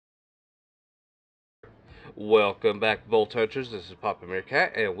Welcome back, Bolt Hunters. This is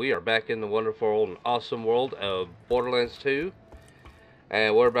Papa.Meerkat, and we are back in the wonderful and awesome world of Borderlands 2.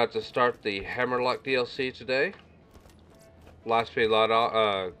 And we're about to start the Hammerlock DLC today. Last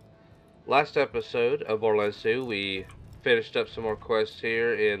episode of Borderlands 2, we finished up some more quests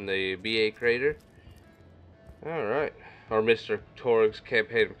here in the BA crater. Alright, or Mr. Torg's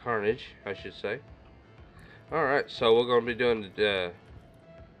Campaign of Carnage, I should say. Alright, so we're going to be doing the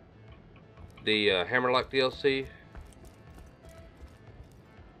Hammerlock DLC.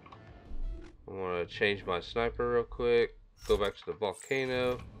 I want to change my sniper real quick. Go back to the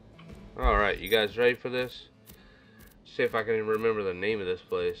volcano. Alright, you guys ready for this? See if I can remember the name of this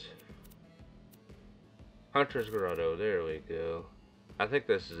place. Hunter's Grotto, there we go. I think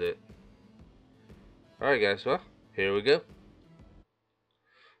this is it. Alright guys, well, here we go.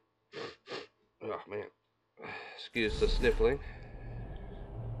 Oh man. Excuse the sniffling.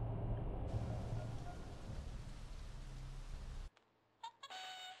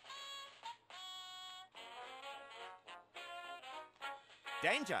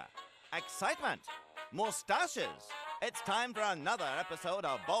 Danger, excitement, mustaches. It's time for another episode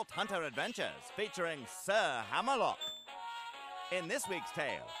of Bolt Hunter Adventures featuring Sir Hammerlock. In this week's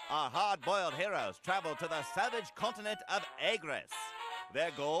tale, our hard-boiled heroes travel to the savage continent of Agris.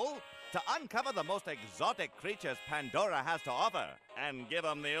 Their goal? To uncover the most exotic creatures Pandora has to offer and give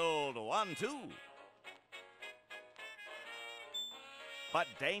them the old 1-2. But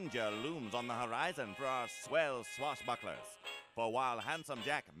danger looms on the horizon for our swell swashbucklers. For while Handsome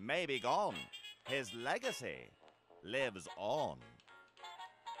Jack may be gone, his legacy lives on.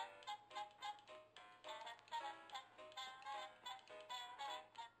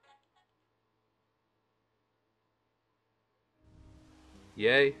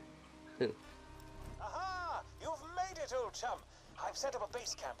 Yay. Aha! You've made it, old chum. I've set up a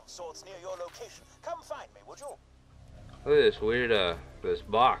base camp of sorts near your location. Come find me, would you? Look at this weird, this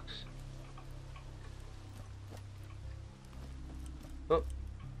box. Oh,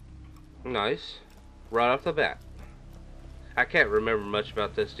 nice. Right off the bat. I can't remember much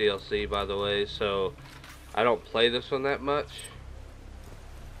about this DLC, by the way, so I don't play this one that much.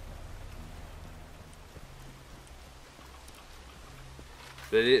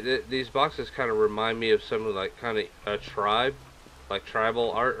 But these boxes kind of remind me of something like kind of a tribe, like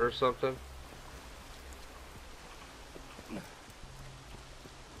tribal art or something.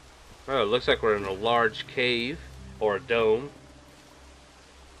 Oh, it looks like we're in a large cave or a dome.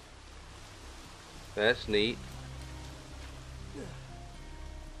 That's neat.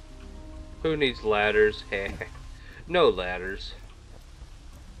 Who needs ladders? No ladders.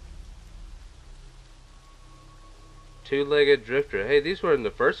 Two-legged drifter. Hey, these were in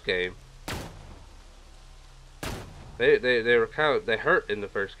the first game. They were they hurt in the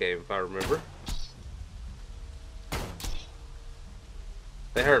first game, if I remember.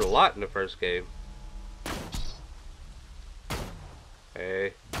 They hurt a lot in the first game.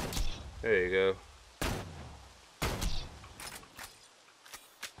 Hey, there you go.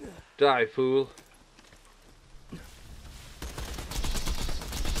 Die, fool.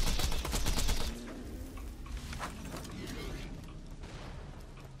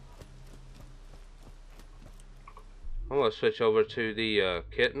 I'm gonna switch over to the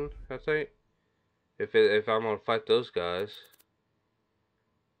kitten, I think. If I'm gonna fight those guys.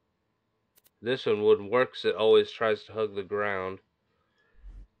 This one wouldn't work because it always tries to hug the ground.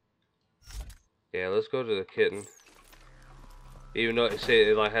 Yeah, let's go to the kitten. Even though it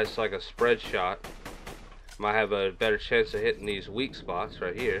has like a spread shot, might have a better chance of hitting these weak spots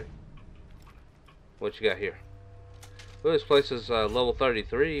right here. What you got here? Oh, this place is level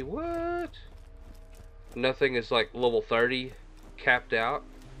 33. What? Nothing is like level 30 capped out.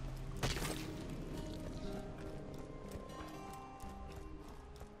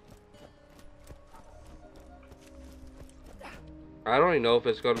 I don't even know if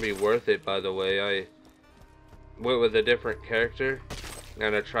it's going to be worth it, by the way. I went with a different character,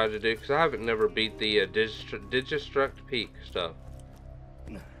 and I tried to do, because I haven't never beat the Digistruct Peak stuff.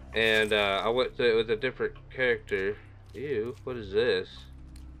 And I went with a different character. Ew, what is this?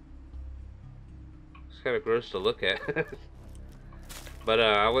 It's kind of gross to look at. But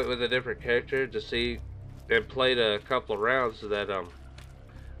I went with a different character to see, and played a couple of rounds of that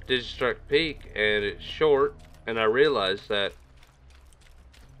Digistruct Peak, and it's short, and I realized that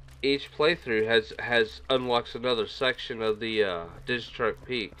each playthrough has unlocks another section of the Digistruct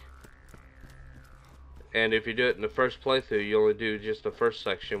Peak. And if you do it in the first playthrough, you only do just the first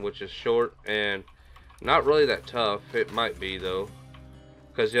section, which is short and not really that tough. It might be though,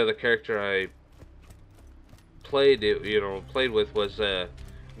 because the other character I played with was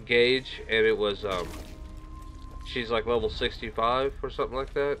Gage, and it was she's like level 65 or something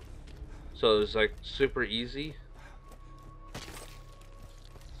like that. So it was like super easy.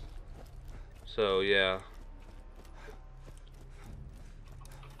 So yeah.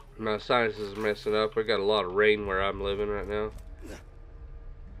 My sinus is messing up. We got a lot of rain where I'm living right now.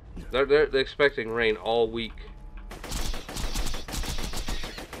 They're expecting rain all week.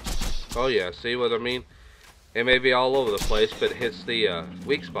 Oh yeah, see what I mean? It may be all over the place, but it hits the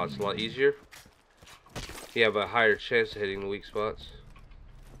weak spots a lot easier. You have a higher chance of hitting the weak spots.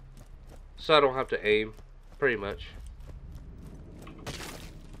 So I don't have to aim, pretty much.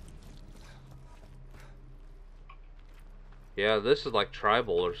 Yeah, this is like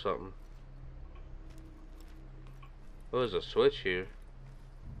tribal or something. Oh, there's a switch here.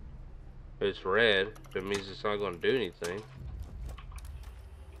 It's red. It means it's not going to do anything.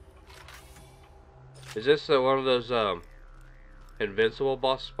 Is this one of those invincible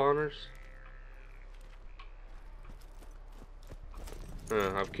boss spawners?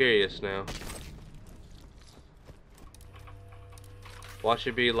 I'm curious now. Watch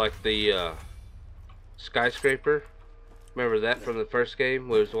it be like the skyscraper. Remember that from the first game?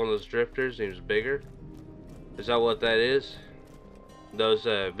 Where it was one of those drifters and he was bigger? Is that what that is? Those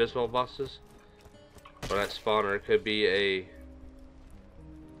invisible bosses? Or that spawner could be a...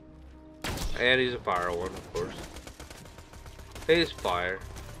 And he's a fire one, of course. He's fire.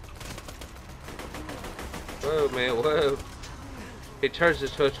 Whoa, man, whoa. He turns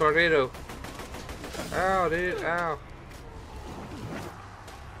into a tornado. Ow, dude, ow.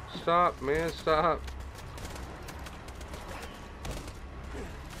 Stop, man, stop.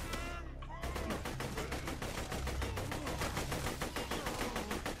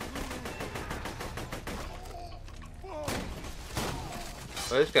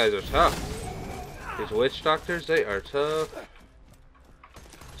 Oh, these guys are tough. These witch doctors, they are tough.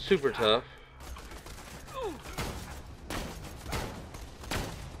 Super tough.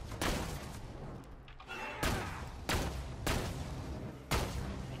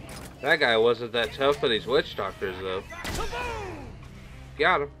 That guy wasn't that tough for these witch doctors, though.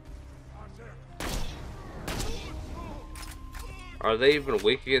 Got him. Are they even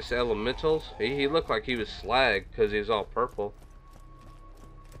weak against elementals? He looked like he was slag because he was all purple.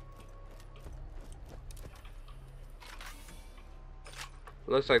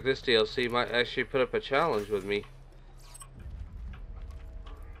 Looks like this DLC might actually put up a challenge with me.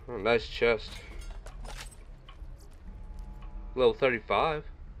 Oh, nice chest. Level 35.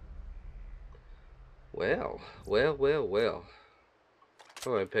 Well.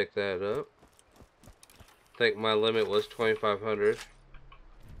 I'm gonna pick that up. I think my limit was 2,500.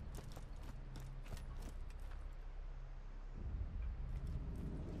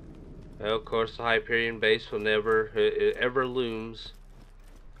 Well, of course, the Hyperion base will never, it ever looms.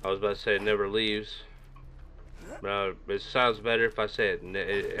 I was about to say it never leaves. But it sounds better if I say it.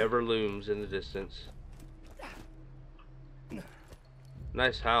 It ever looms in the distance.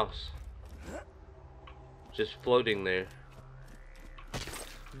 Nice house. Just floating there.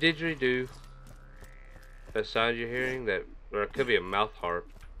 Didgeridoo. That sound you're hearing? That, or it could be a mouth harp.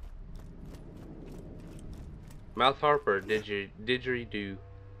 Mouth harp or didgeridoo,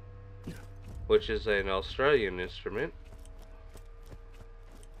 which is an Australian instrument.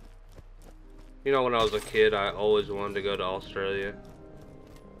 You know, when I was a kid, I always wanted to go to Australia.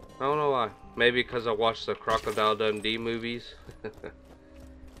 I don't know why. Maybe because I watched the Crocodile Dundee movies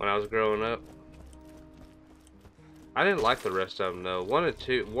when I was growing up. I didn't like the rest of them though. 1 and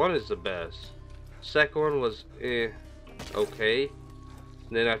 2. 1 is the best. Second one was okay.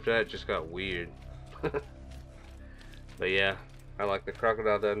 And then after that, it just got weird. But yeah, I like the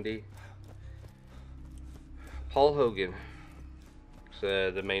Crocodile Dundee. Paul Hogan is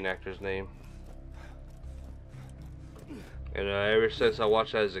the main actor's name. And ever since I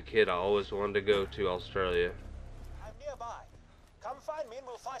watched that as a kid, I always wanted to go to Australia. I'm nearby. Come find me and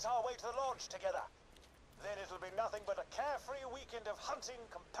we'll fight our way to the lodge together. Then it'll be nothing but a carefree weekend of hunting,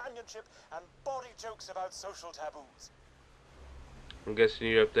 companionship, and bawdy jokes about social taboos. I'm guessing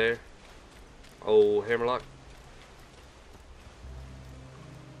you're up there. Oh, Hammerlock.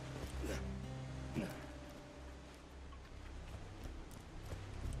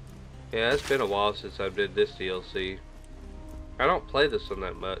 Yeah, it's been a while since I did this DLC. I don't play this one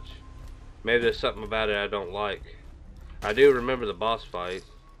that much. Maybe there's something about it I don't like. I do remember the boss fight.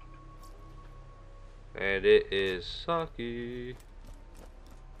 And it is sucky.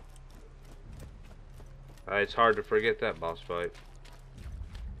 It's hard to forget that boss fight.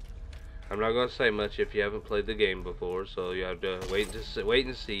 I'm not going to say much if you haven't played the game before, so you have to wait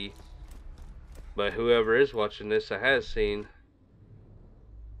and see. But whoever is watching this that has seen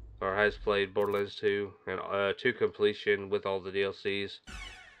or has played Borderlands 2 and to completion with all the DLCs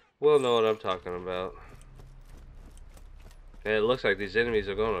will know what I'm talking about. And it looks like these enemies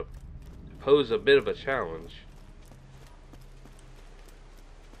are going to pose a bit of a challenge.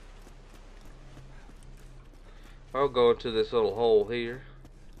 I'll go into this little hole here.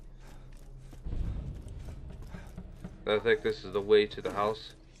 I think this is the way to the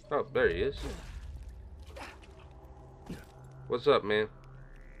house. Oh, there he is. What's up, man?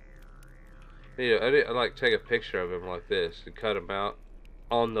 Yeah, I like take a picture of him like this and cut him out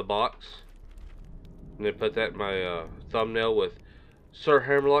on the box, and then put that in my thumbnail with Sir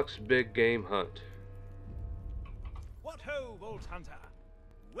Hammerlock's Big Game Hunt. What ho, Vault Hunter!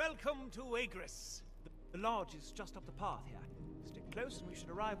 Welcome to Agris. The lodge is just up the path here. Stick close and we should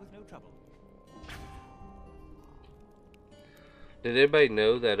arrive with no trouble. Did anybody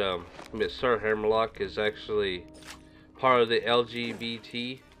know that Sir Hammerlock is actually part of the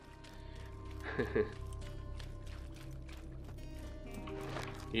LGBT?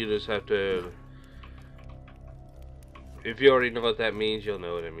 You just have to, if you already know what that means, you'll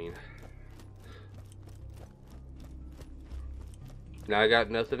know what I mean. Now, I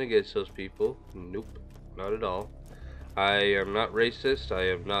got nothing against those people. Nope, not at all. I am not racist. I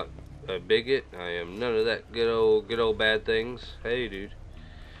am not a bigot. I am none of that good old bad things. Hey, dude,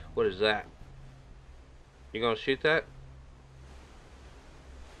 what is that? You gonna shoot that?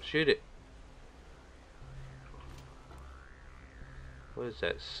 Shoot it. What is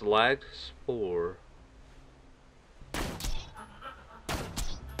that? Slagged spore.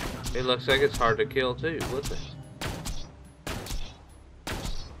 It looks like it's hard to kill too. What the?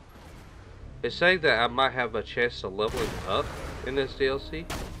 It's saying that I might have a chance to leveling up in this DLC.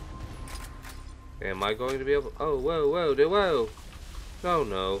 Am I going to be able? Oh, whoa, whoa, whoa! Oh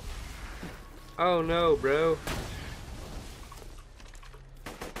no! Oh no, bro!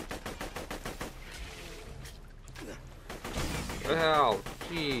 Ow,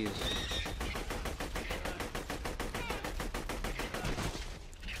 jeez.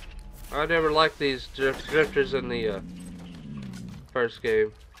 I never liked these drifters in the first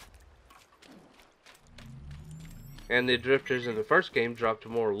game. And the drifters in the first game dropped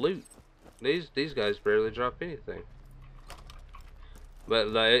more loot. These guys barely drop anything.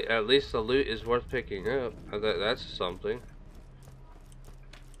 But at least the loot is worth picking up. That's something.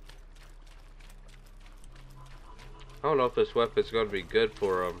 I don't know if this weapon's going to be good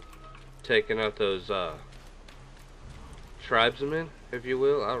for taking out those tribesmen, if you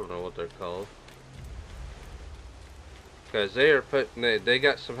will. I don't know what they're called. Because they are they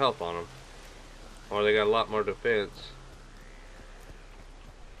got some help on them. Or they got a lot more defense.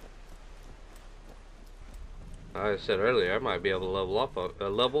 Like I said earlier, I might be able to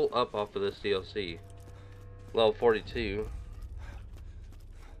level up off of this DLC. Level 42.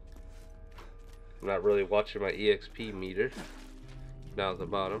 I'm not really watching my EXP meter down at the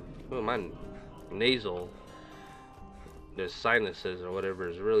bottom. Oh, my nasal, the sinuses or whatever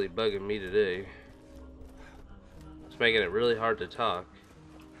is really bugging me today. It's making it really hard to talk.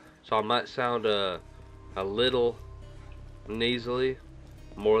 So I might sound a little nasally,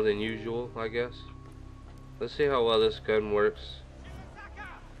 more than usual, I guess. Let's see how well this gun works.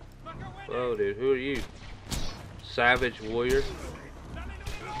 Whoa, dude, who are you? Savage warrior?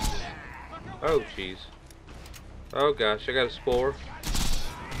 Oh, jeez. Oh, gosh, I got a spore.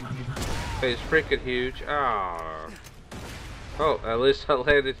 Hey, it's freaking huge. Ah. Oh, at least I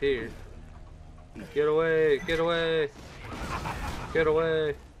landed here. Get away, get away. Get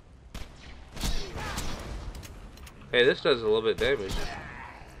away. Hey, this does a little bit of damage.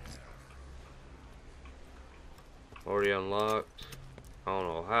 Already unlocked. I don't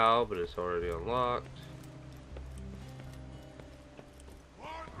know how, but it's already unlocked.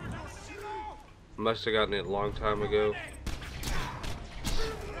 Must have gotten it a long time ago.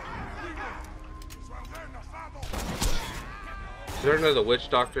 Is there another witch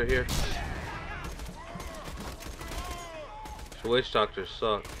doctor here? The witch doctors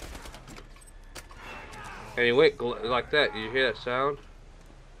suck. And he went like that. Did you hear that sound?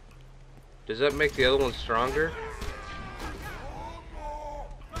 Does that make the other one stronger?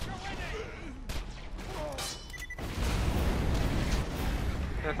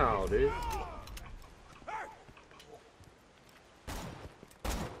 Ow, dude.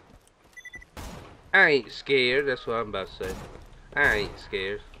 I ain't scared. That's what I'm about to say. I ain't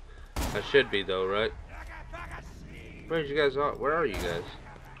scared. I should be though, right? Where you guys are? Where are you guys?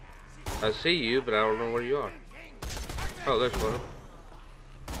 I see you, but I don't know where you are. Oh, there's one.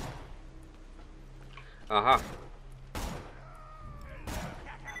 Aha.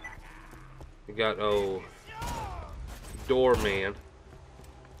 You got doorman.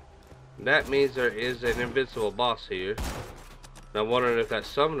 That means there is an invincible boss here. And I'm wondering if that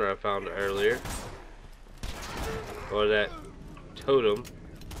summoner I found earlier, or that totem,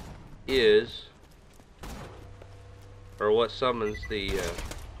 is, or what summons the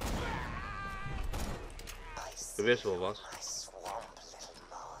invincible boss. My swamp, little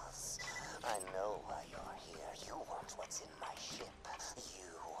moths. I know why you're here. You want what's in my ship.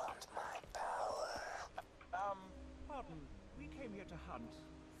 You want my power. Pardon. We came here to hunt.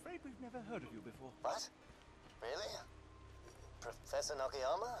 Afraid we've never heard of you before. What? Really? Professor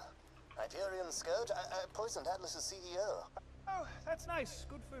Nakayama? Hyperion Scourge? I poisoned Atlas's CEO. Oh, that's nice.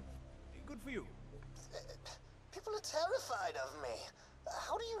 Good for you. People are terrified of me.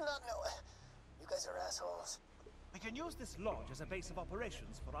 How do you not know? You guys are assholes. We can use this lodge as a base of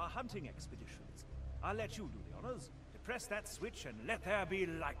operations for our hunting expeditions. I'll let you do the honors. Depress that switch and let there be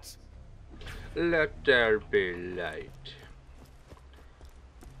light. Let there be light.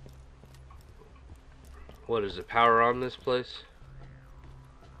 What is the power on this place?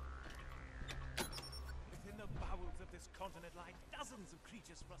 Within the bowels of this continent lie dozens of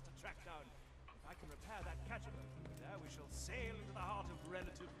creatures for us to track down. If I can repair that catcher-boat through there, we shall sail into the heart of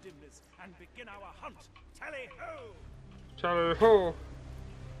relative dimness and begin our hunt. Tally-ho! Tally-ho!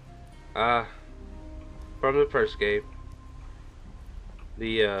 From the first game,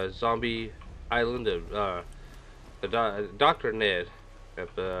 the zombie island of the Dr. Ned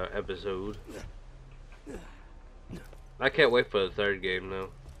episode. I can't wait for the third game though.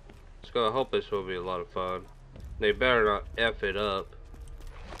 I hope this will be a lot of fun. They better not F it up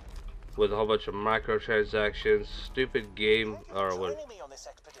with a whole bunch of microtransactions, stupid game, or what? Joining me on this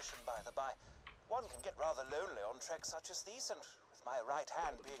expedition, by the by. One can get rather lonely on treks such as these, and with my right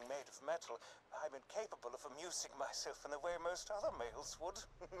hand being made of metal, I'm incapable of amusing myself in the way most other males would.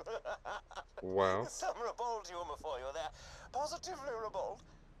 Wow. Some ribald humor for you there. Positively ribald.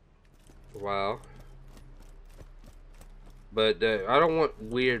 Wow. But I don't want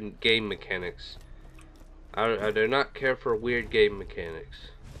weird game mechanics. I do not care for weird game mechanics.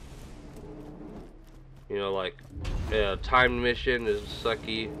 You know, like timed mission is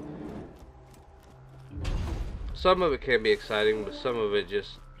sucky. Some of it can be exciting, but some of it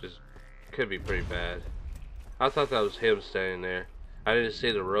just could be pretty bad. I thought that was him standing there. I didn't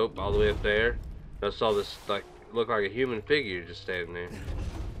see the rope all the way up there. I saw this like look like a human figure just standing there.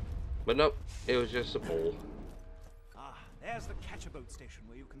 But nope, it was just a pole. Ah, there's the catcher-boat station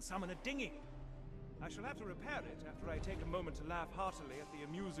where you can summon a dinghy. I shall have to repair it after I take a moment to laugh heartily at the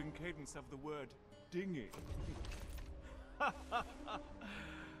amusing cadence of the word dinghy.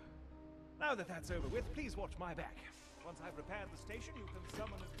 Now that that's over with, please watch my back. Once I've repaired the station, you can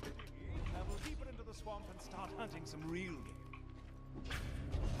summon a dinghy, travel deeper into the swamp, and start hunting some real game.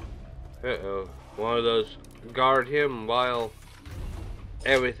 Uh-oh. One of those guard him while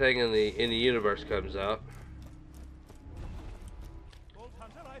everything in the universe comes out. Old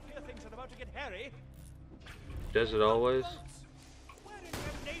Hunter, I fear things are about to get hairy. Does it always? Where in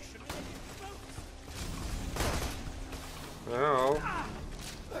damnation are these boats? Oh.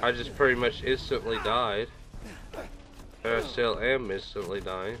 I just pretty much instantly died. I still am instantly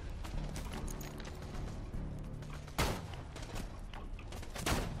dying.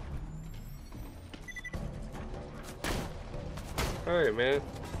 Alright, man.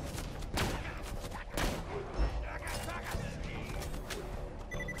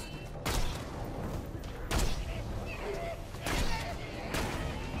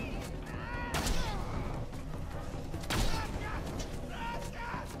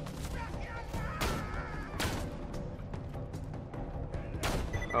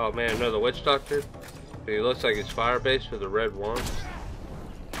 Oh man, another witch doctor. He looks like he's fire-based with a red wand.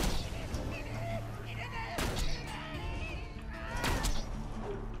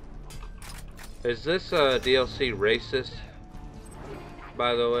 Is this DLC racist,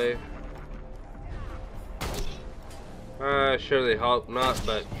 by the way? I surely hope not,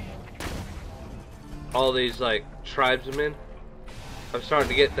 but all these like tribesmen, I'm starting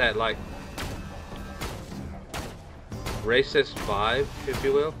to get that like racist vibe, if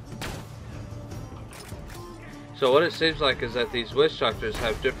you will. So what it seems like is that these witch doctors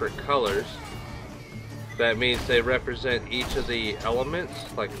have different colors. That means they represent each of the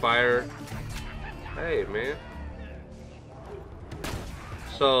elements, like fire. Hey, man.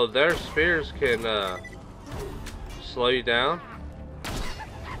 So their spears can slow you down.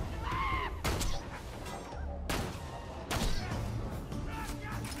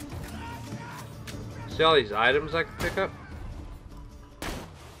 See all these items I can pick up?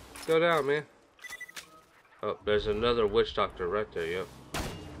 Go down, man. Oh, there's another witch doctor right there, yep.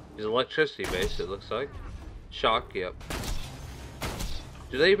 He's electricity based, it looks like. Shock, yep.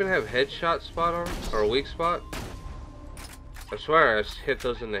 Do they even have headshot spot on them? Or a weak spot? I swear I hit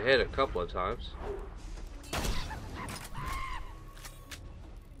those in the head a couple of times. What's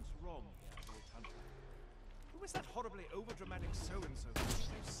wrong here, Bolt Hunter? Who is that horribly overdramatic so-and-so with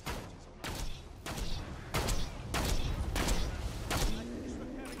no savages on I finish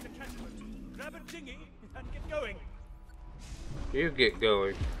repairing the catchment. Grab a dinghy and get going. You get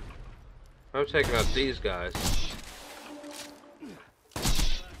going. I'm taking out these guys.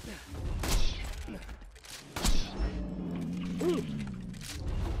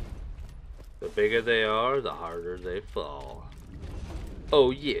 The bigger they are, the harder they fall. Oh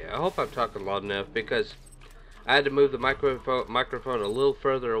yeah, I hope I'm talking loud enough because I had to move the microphone a little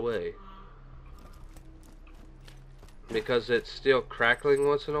further away. Because it's still crackling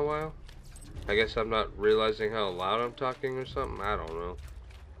once in a while. I guess I'm not realizing how loud I'm talking or something. I don't know.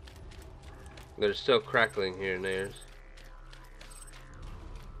 There's still crackling here and there.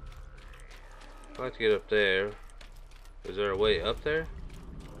 I'd like to get up there. Is there a way up there?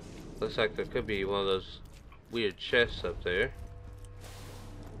 Looks like there could be one of those weird chests up there.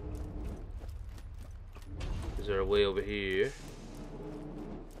 Is there a way over here?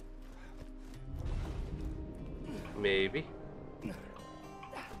 Maybe.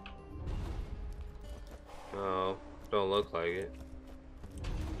 Oh, don't look like it.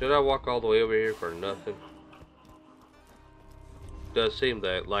 Did I walk all the way over here for nothing? Does seem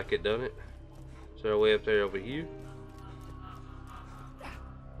that like it, doesn't it? Is there a way up there over here?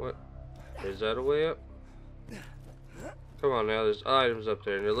 What? Is that a way up? Come on now, there's items up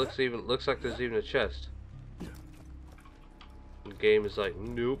there, and it looks like there's even a chest. The game is like,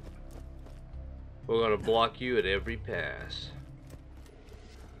 nope. We're gonna block you at every pass.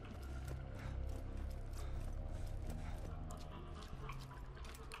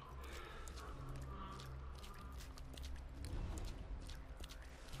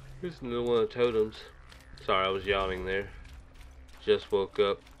 Here's another one of the totems. Sorry, I was yawning there. Just woke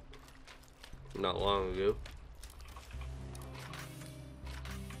up not long ago.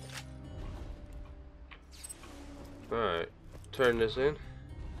 Alright, turn this in.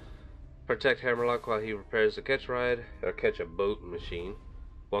 Protect Hammerlock while he repairs the catch a boat machine.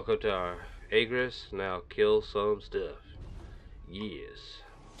 Welcome to our Agris. Now kill some stuff. Yes.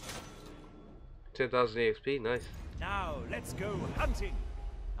 10,000 EXP, nice. Now, let's go hunting.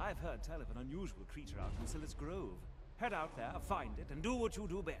 I've heard tell of an unusual creature out in Silas Grove. Head out there, find it, and do what you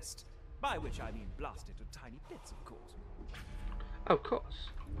do best. By which I mean blast it to tiny bits, of course. Of course.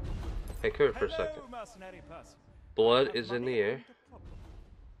 Hey, come here for a second. Mercenary person. Blood is in the air.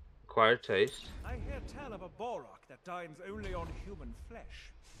 Acquire taste. I hear tell of a Borok that dines only on human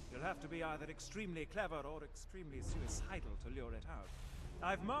flesh. You'll have to be either extremely clever or extremely suicidal to lure it out.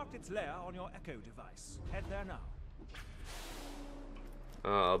 I've marked its lair on your echo device. Head there now.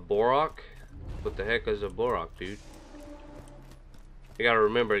 A Borok? What the heck is a Borok, dude? You gotta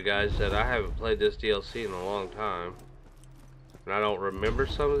remember, guys, that I haven't played this DLC in a long time. And I don't remember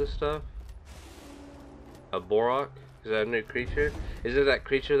some of this stuff. A Borok? Is that a new creature? Is it that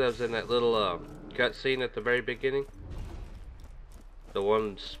creature that was in that little cutscene at the very beginning? The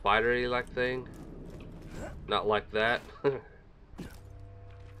one spidery-like thing? Not like that.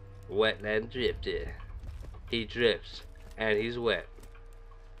 Wetland drifter. He drifts, and he's wet.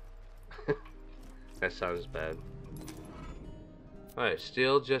 That sounds bad. Alright,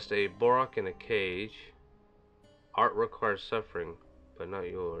 still just a Borok in a cage. Art requires suffering, but not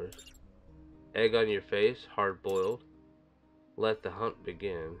yours. Egg on your face, hard boiled. Let the hunt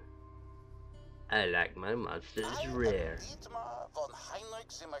begin. I like my monsters rare. I am Dietmar von Heinrich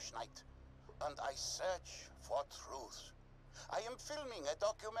Zimmerschneit, and I search for truth. I am filming a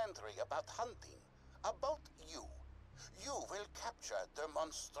documentary about hunting, about you. You will capture the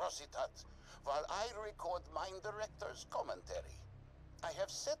monstrositat, while I record mine director's commentary. I have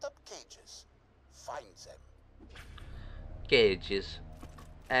set up cages. Find them. Cages.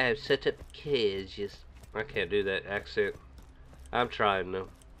 I have set up cages. I can't do that accent. I'm trying though.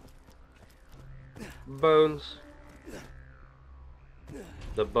 Bones.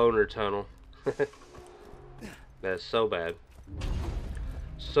 The boner tunnel. That's so bad.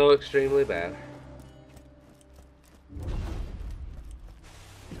 So extremely bad.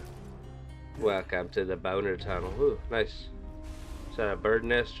 Welcome to the boner tunnel. Ooh, nice. Is that a bird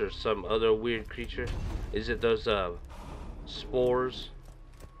nest or some other weird creature? Is it those spores?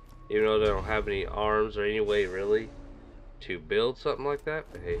 Even though they don't have any arms or any way really to build something like that.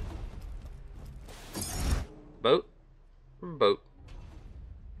 But hey. Boat? Boat.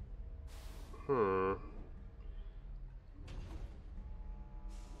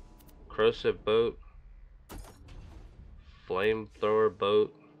 Corrosive boat. flamethrower,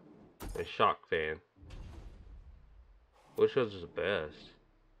 boat, and shock fan. Which one's the best?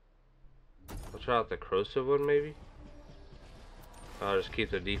 I'll try out the corrosive one, maybe? I'll just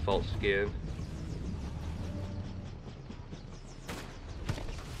keep the default skin.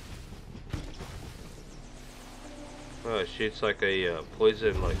 Oh, it shoots like a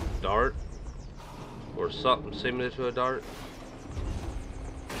poison, like, dart. Or something similar to a dart.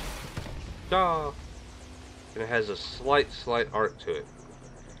 Ah! And it has a slight arc to it.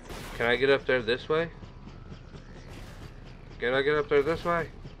 Can I get up there this way? Can I get up there this way?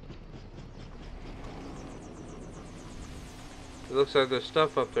 It looks like there's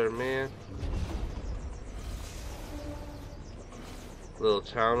stuff up there, man. Little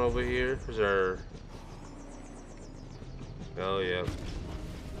town over here. Is there... Oh, yeah.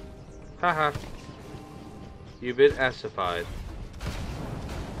 Haha. You've been acidified.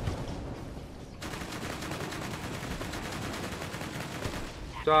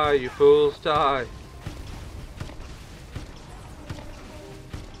 Die, you fools, die.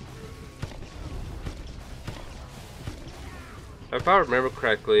 If I remember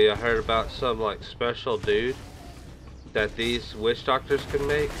correctly, I heard about some like special dude that these witch doctors can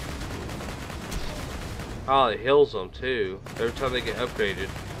make. Oh, it heals them too every time they get upgraded.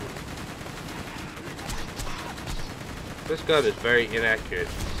 This gun is very inaccurate.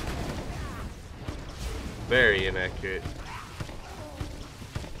 Very inaccurate.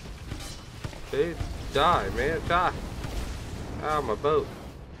 Dude, die, man, die. Ah, my boat.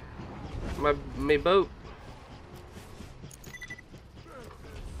 My boat.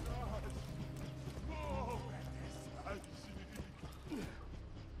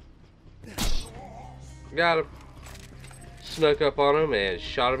 Got him. Snuck up on him and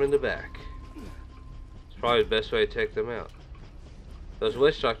shot him in the back. It's probably the best way to take them out. Those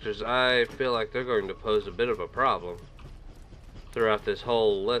witch doctors, I feel like they're going to pose a bit of a problem throughout this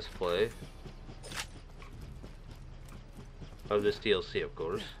whole Let's Play. Of this DLC, of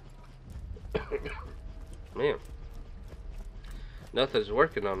course. Man. Nothing's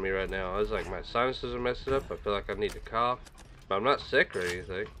working on me right now. I was like, my sinuses are messing up. I feel like I need to cough. But I'm not sick or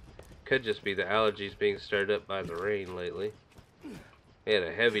anything. Could just be the allergies being stirred up by the rain lately. We had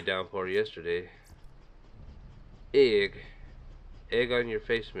a heavy downpour yesterday. Egg. Egg on your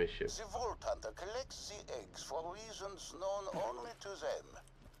face mission. The Vault Hunter collects the eggs for reasons known only to them.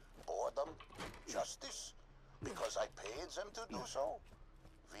 Boredom, justice, because I paid them to do so.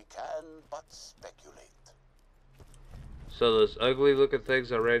 We can but speculate. So those ugly looking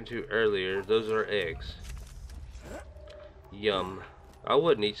things I ran into earlier, those are eggs. Yum. I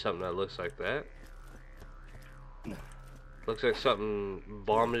wouldn't eat something that looks like that. Looks like something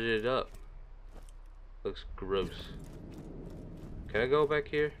vomited up. Looks gross. Can I go back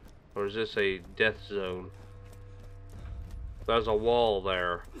here? Or is this a death zone? There's a wall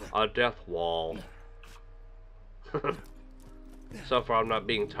there. A death wall. So far I'm not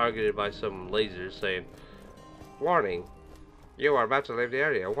being targeted by some lasers saying, warning, you are about to leave the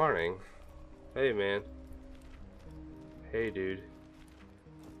area, warning. Hey man. Hey dude.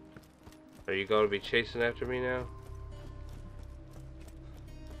 Are you going to be chasing after me now?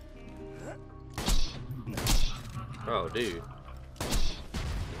 Oh, dude.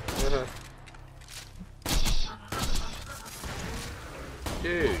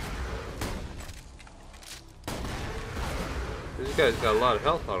 Dude. This guy's got a lot of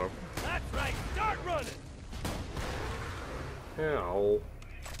health on him. That's right, start running! Ow.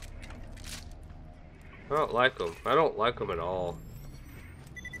 I don't like him. I don't like him at all.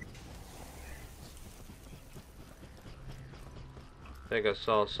 I think I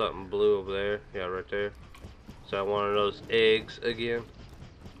saw something blue over there. Yeah, right there. Is that one of those eggs again?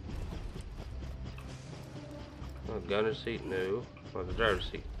 Oh, gunner seat? No. Oh, the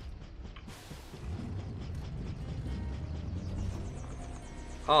driver's seat.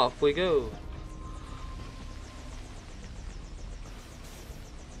 Off we go.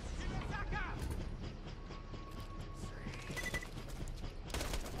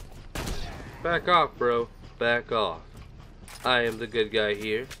 Back off, bro. Back off. I am the good guy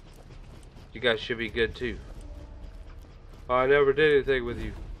here. You guys should be good too. Oh, I never did anything with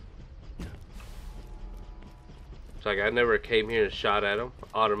you. It's like I never came here and shot at him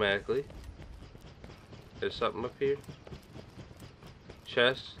automatically. There's something up here.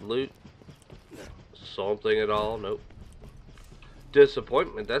 Chest, loot, something at all. Nope.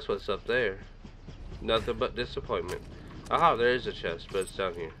 Disappointment, that's what's up there. Nothing but disappointment. Aha, there is a chest, but it's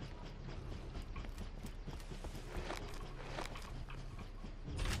down here.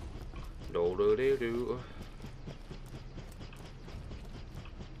 Do do do do.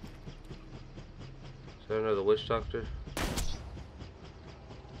 Is there another witch doctor?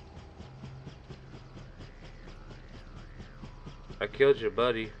 I killed your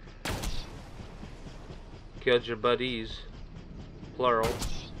buddy. Killed your buddies. Plural.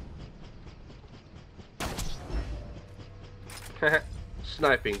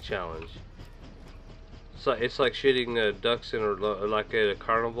 Sniping challenge. So it's like shooting ducks in like at a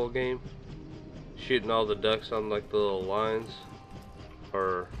carnival game. Shooting all the ducks on like the little lines.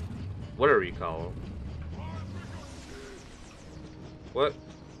 Or whatever you call them. What?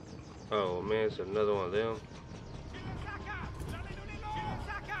 Oh man, it's another one of them.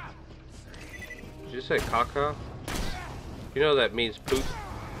 Did you say caca? You know that means poop.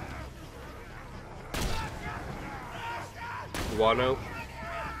 Guano.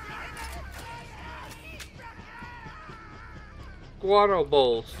 Guano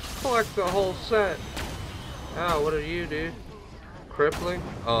bowls. Collect the whole set. Oh, what are you, dude? Crippling?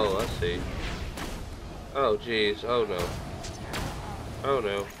 Oh, I see. Oh, jeez. Oh, no. Oh,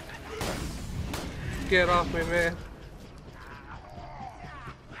 no. Get off me, man.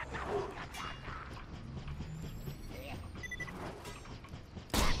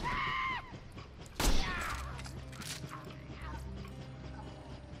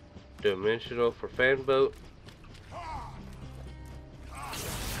 Dimensional for fan boat.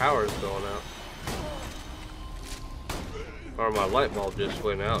 Power's going out. Or my light bulb just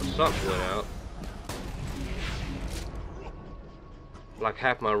went out. Something went out. Like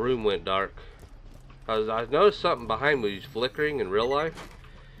half my room went dark. I noticed something behind me was flickering in real life.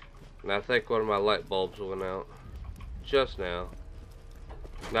 And I think one of my light bulbs went out. Just now.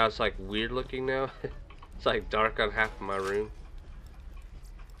 Now it's like weird looking now. It's like dark on half of my room.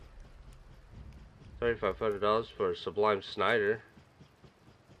 $3,500 for a Sublime Snyder.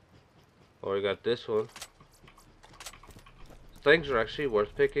 Or we got this one. Things are actually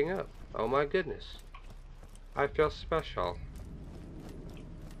worth picking up. Oh my goodness. I feel special.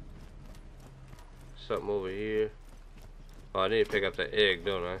 Something over here. Oh, I need to pick up the egg,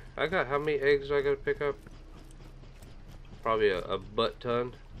 don't I? I got, how many eggs do I gotta pick up? Probably a butt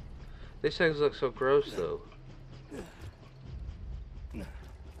ton. These things look so gross though.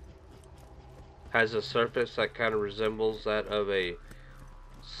 Has a surface that kind of resembles that of a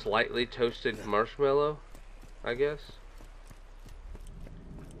slightly toasted marshmallow, I guess.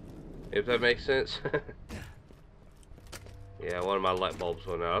 If that makes sense. Yeah, one of my light bulbs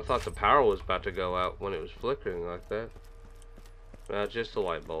went out. I thought the power was about to go out when it was flickering like that. No, just a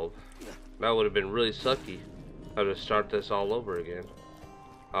light bulb. That would have been really sucky. I would have start this all over again.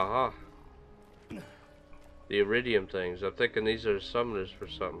 Aha. The iridium things. I'm thinking these are summoners for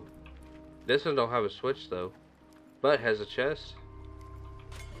something. This one don't have a switch though, but has a chest.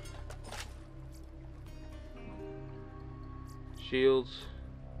 Shields.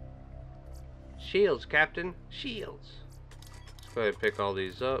 Shields, Captain. Shields. Let's go ahead and pick all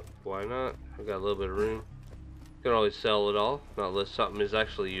these up. Why not? I've got a little bit of room. Can always sell it all, not unless something is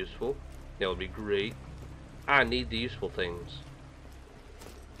actually useful. That would be great. I need the useful things.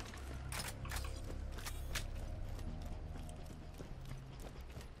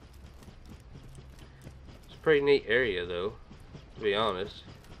 It's a pretty neat area though, to be honest.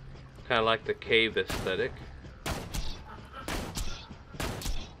 Kind of like the cave aesthetic.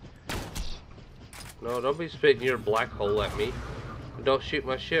 No, don't be spitting your black hole at me. And don't shoot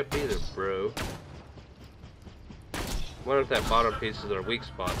my ship either, bro. Wonder if that bottom piece is their weak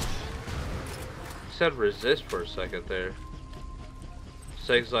spot. It said resist for a second there.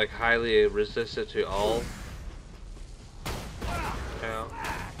 Things like highly resistant to all. Ow.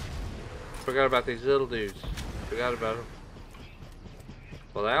 Forgot about these little dudes. Forgot about them.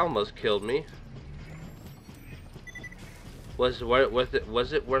 Well, that almost killed me. Was it worth it?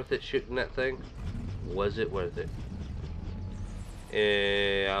 Was it worth it shooting that thing? Was it worth it?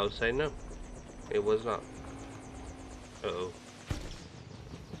 I would say no. It was not. Uh-oh.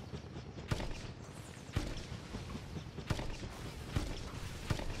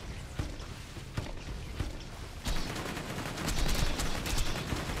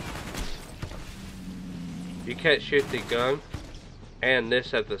 You can't shoot the gun and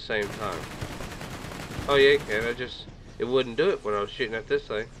this at the same time. Oh yeah, you can. It wouldn't do it when I was shooting at this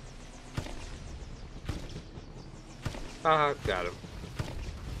thing. Haha, got him.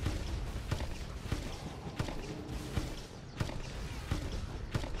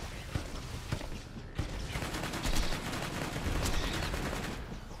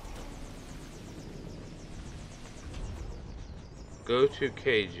 Go to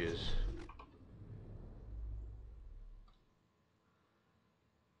cages.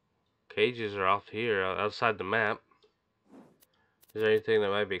 Cages are off here, outside the map. Is there anything that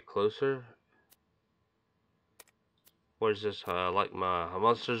might be closer? Where's this? Like my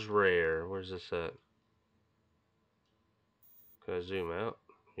monster's rare. Where's this at? Can I zoom out?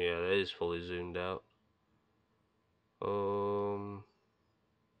 Yeah, that is fully zoomed out.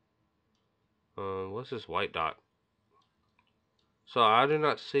 What's this white dot? So I do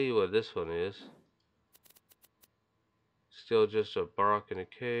not see what this one is. Still just a bark in a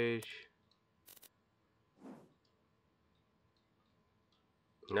cage.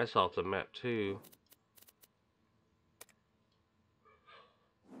 And that's off the map too.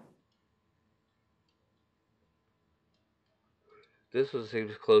 This one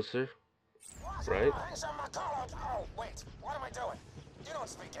seems closer, right? Oh, wait, what am I doing? You don't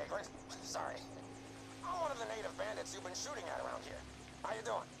speak English. Sorry. I'm one of the native bandits you've been shooting at around here. How you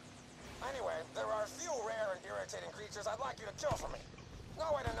doing? Anyway, there are a few rare and irritating creatures I'd like you to kill for me.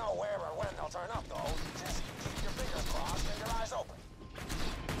 No way to know where or when they'll turn up, though. Just keep your fingers crossed and your eyes open.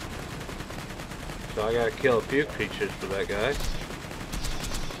 So I gotta kill a few creatures for that guy.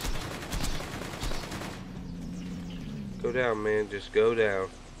 Go down, man. Just go down.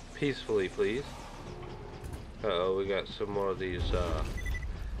 Peacefully, please. Uh-oh, we got some more of these,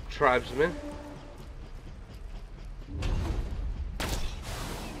 tribesmen.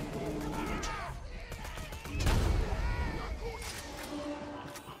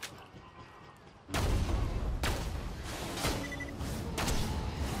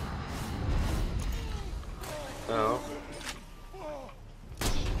 Oh.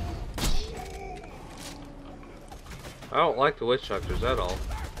 I don't like the witch doctors at all.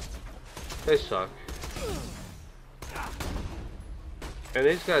 They suck. And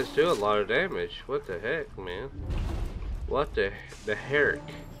these guys do a lot of damage. What the heck, man? What the heck?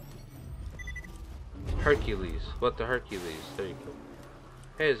 Hercules. What the Hercules? There you go.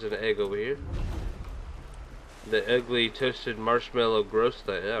 Hey, there's an egg over here. The ugly toasted marshmallow gross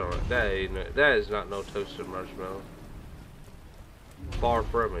thing. I don't know. That is not no toasted marshmallow. Far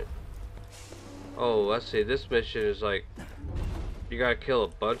from it. Oh, let's see. This mission is like, you gotta kill a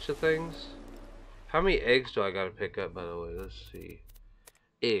bunch of things. How many eggs do I gotta pick up, by the way? Let's see.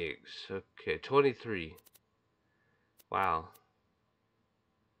 Eggs. Okay, 23. Wow.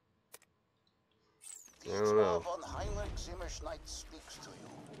 I don't know. Speaks to you.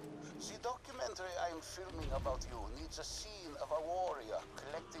 The documentary I'm filming about you needs a scene of a warrior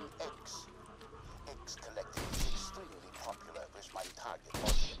collecting eggs. Eggs collecting is extremely popular with my target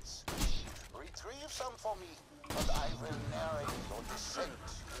audience. Retrieve some for me, and I will narrate your descent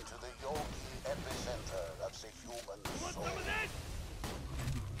into the yogi epicenter of the human soul.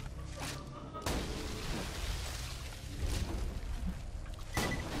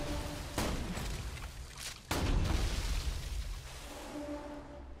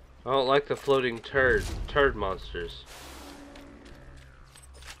 I don't like the floating turd monsters.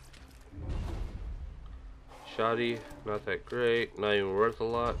 Shoddy, not that great, not even worth a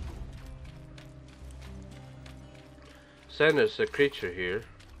lot. Saying there's a creature here.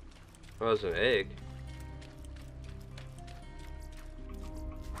 Oh, there's an egg.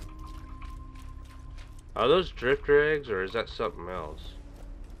 Are those drifter eggs or is that something else?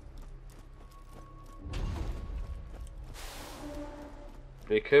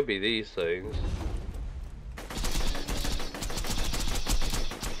 It could be these things.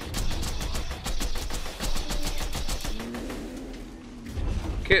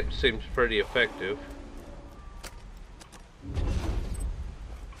 Kit seems pretty effective.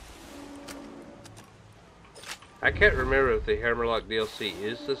 I can't remember if the Hammerlock DLC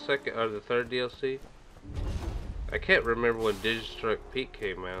is the second or the third DLC. I can't remember when Digistruck Peak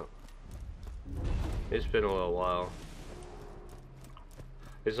came out. It's been a little while.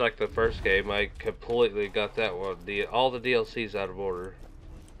 It's like the first game, I completely got that one. All the DLCs out of order.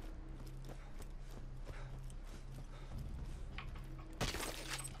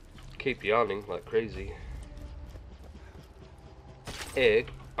 Keep yawning like crazy. Egg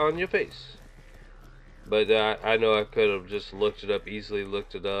on your face. But I know I could have just looked it up, easily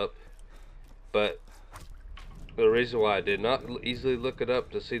looked it up. But the reason why I did not easily look it up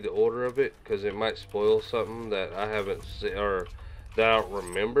to see the order of it, because it might spoil something that I haven't seen, or that I don't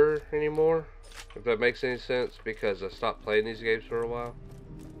remember anymore, if that makes any sense, because I stopped playing these games for a while.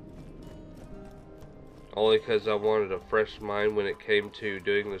 Only because I wanted a fresh mind when it came to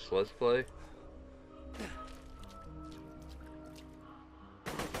doing this Let's Play.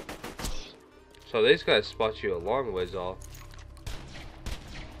 So these guys spot you a long ways off.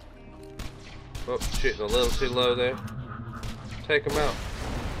 Oh, shooting a little too low there. Take him out.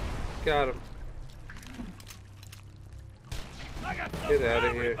 Got him. Get out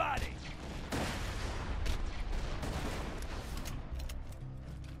of here.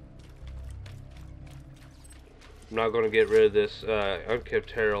 I'm not going to get rid of this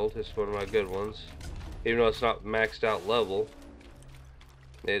Unkempt Herald. It's one of my good ones. Even though it's not maxed out level.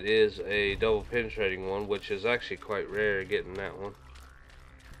 It is a double penetrating one, which is actually quite rare getting that one.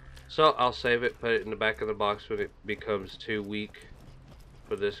 So I'll save it, put it in the back of the box when it becomes too weak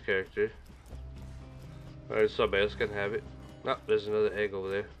for this character. Or somebody else can have it. Oh, there's another egg over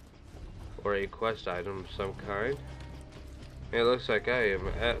there. Or a quest item of some kind. And it looks like I am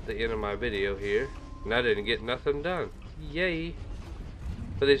at the end of my video here. And I didn't get nothing done. Yay!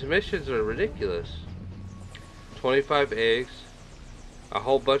 But these missions are ridiculous. 25 eggs. A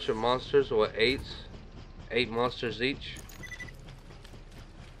whole bunch of monsters. What, 8 monsters each?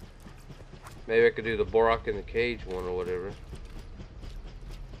 Maybe I could do the Borok in the cage one or whatever.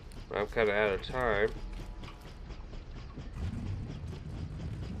 I'm kind of out of time.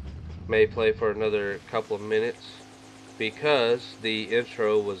 May play for another couple of minutes because the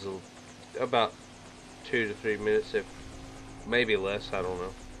intro was about 2 to 3 minutes, if maybe less, I don't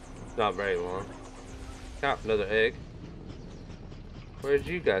know. Not very long. Oh, another egg. Where did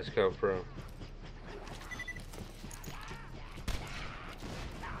you guys come from?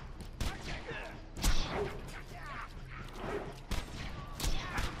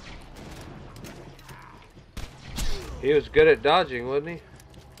 He was good at dodging, wasn't he?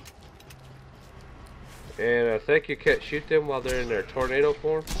 And I think you can't shoot them while they're in their tornado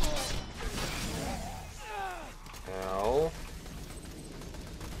form. Ow.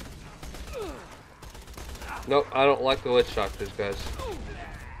 Nope, I don't like the witch doctors, guys.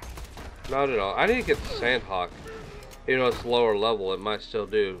 Not at all. I need to get the Sandhawk. Even though it's lower level, it might still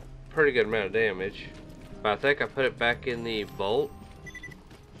do a pretty good amount of damage. But I think I put it back in the vault,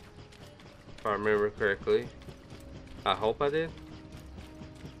 if I remember correctly. I hope I did.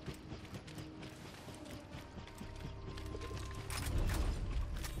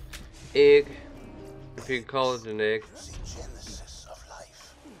 Egg, if you can call it an egg. The genesis of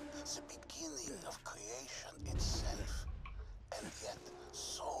life, the beginning of creation itself, and yet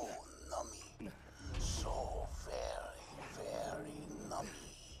so nummy, so very, very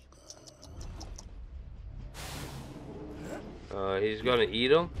nummy. He's gonna eat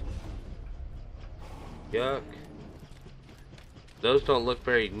them. Yuck. Those don't look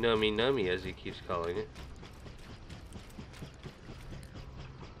very nummy as he keeps calling it.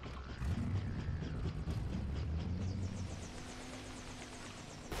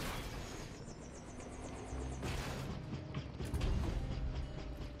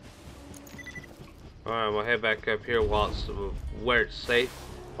 Alright, we'll head back up here while it's where it's safe,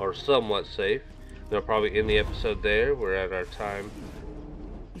 or somewhat safe. They'll probably end the episode there. We're at our time.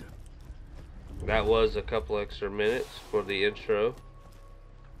 That was a couple extra minutes for the intro.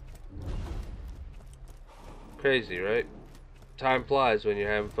 Crazy, right? Time flies when you're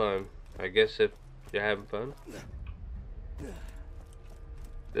having fun. I guess if you're having fun.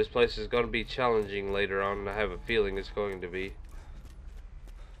 This place is going to be challenging later on, and I have a feeling it's going to be.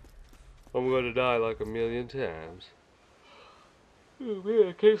 I'm going to die like a million times. Oh man,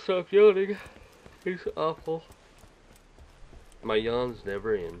 I can't stop yawning. It's awful. My yawns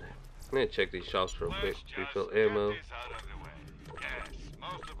never end. I'm gonna check these shops real quick. Refill ammo. Yes,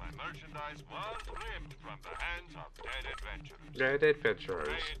 most of my merchandise was ripped from the hands of dead adventurers. Dead adventurers.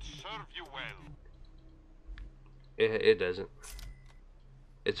 May it serve you well. It doesn't.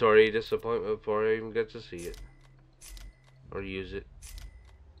 It's already a disappointment before I even get to see it. Or use it.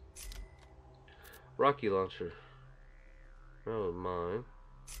 Rocky launcher. That was mine.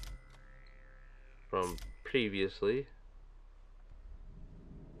 From previously.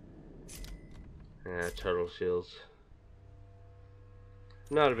 Turtle shields.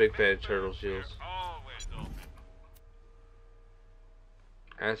 Not a big fan of turtle shields. Always open.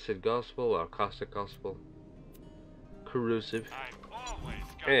 Acid gospel or caustic gospel. Corrosive. I've always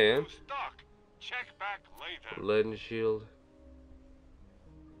got And new stock. Check back later. lead and shield.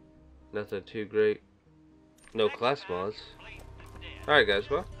 Nothing too great. No class mods. Alright guys,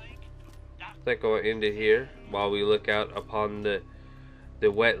 well, I think I'll end it here while we look out upon the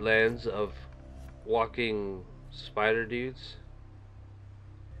wetlands of walking spider dudes.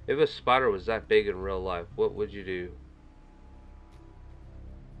 If a spider was that big in real life, what would you do?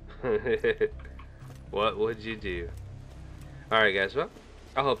 What would you do? Alright guys, well,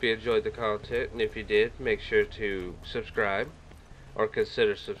 I hope you enjoyed the content, and if you did, make sure to subscribe or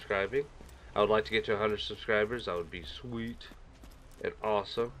consider subscribing. I would like to get to 100 subscribers. That would be sweet and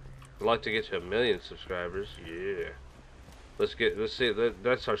awesome. I'd like to get to 1,000,000 subscribers. Yeah. Let's see,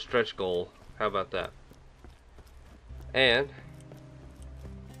 that's our stretch goal. How about that? And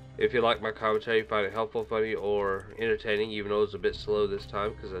if you like my commentary, find it helpful, funny, or entertaining, even though it's a bit slow this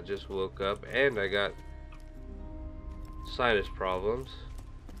time because I just woke up and I got sinus problems.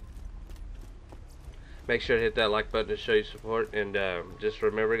 Make sure to hit that like button to show your support. And just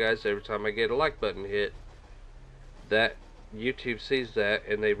remember, guys, every time I get a like button hit, that YouTube sees that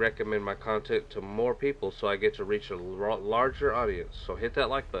and they recommend my content to more people, so I get to reach a larger audience. So hit that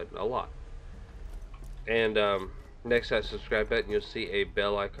like button a lot. And next to that subscribe button, you'll see a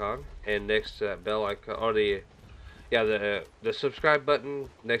bell icon. And next to that bell icon, or the subscribe button,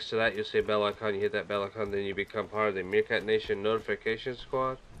 next to that you'll see a bell icon. You hit that bell icon, then you become part of the Meerkat Nation notification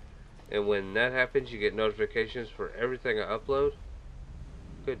squad. And when that happens, you get notifications for everything I upload.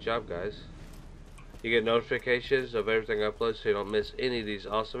 Good job, guys. You get notifications of everything I upload, so you don't miss any of these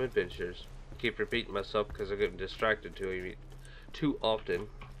awesome adventures. I keep repeating myself because I get distracted too often.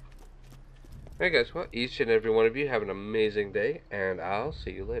 Alright guys, well, each and every one of you have an amazing day, and I'll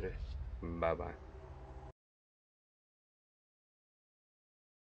see you later. Bye bye.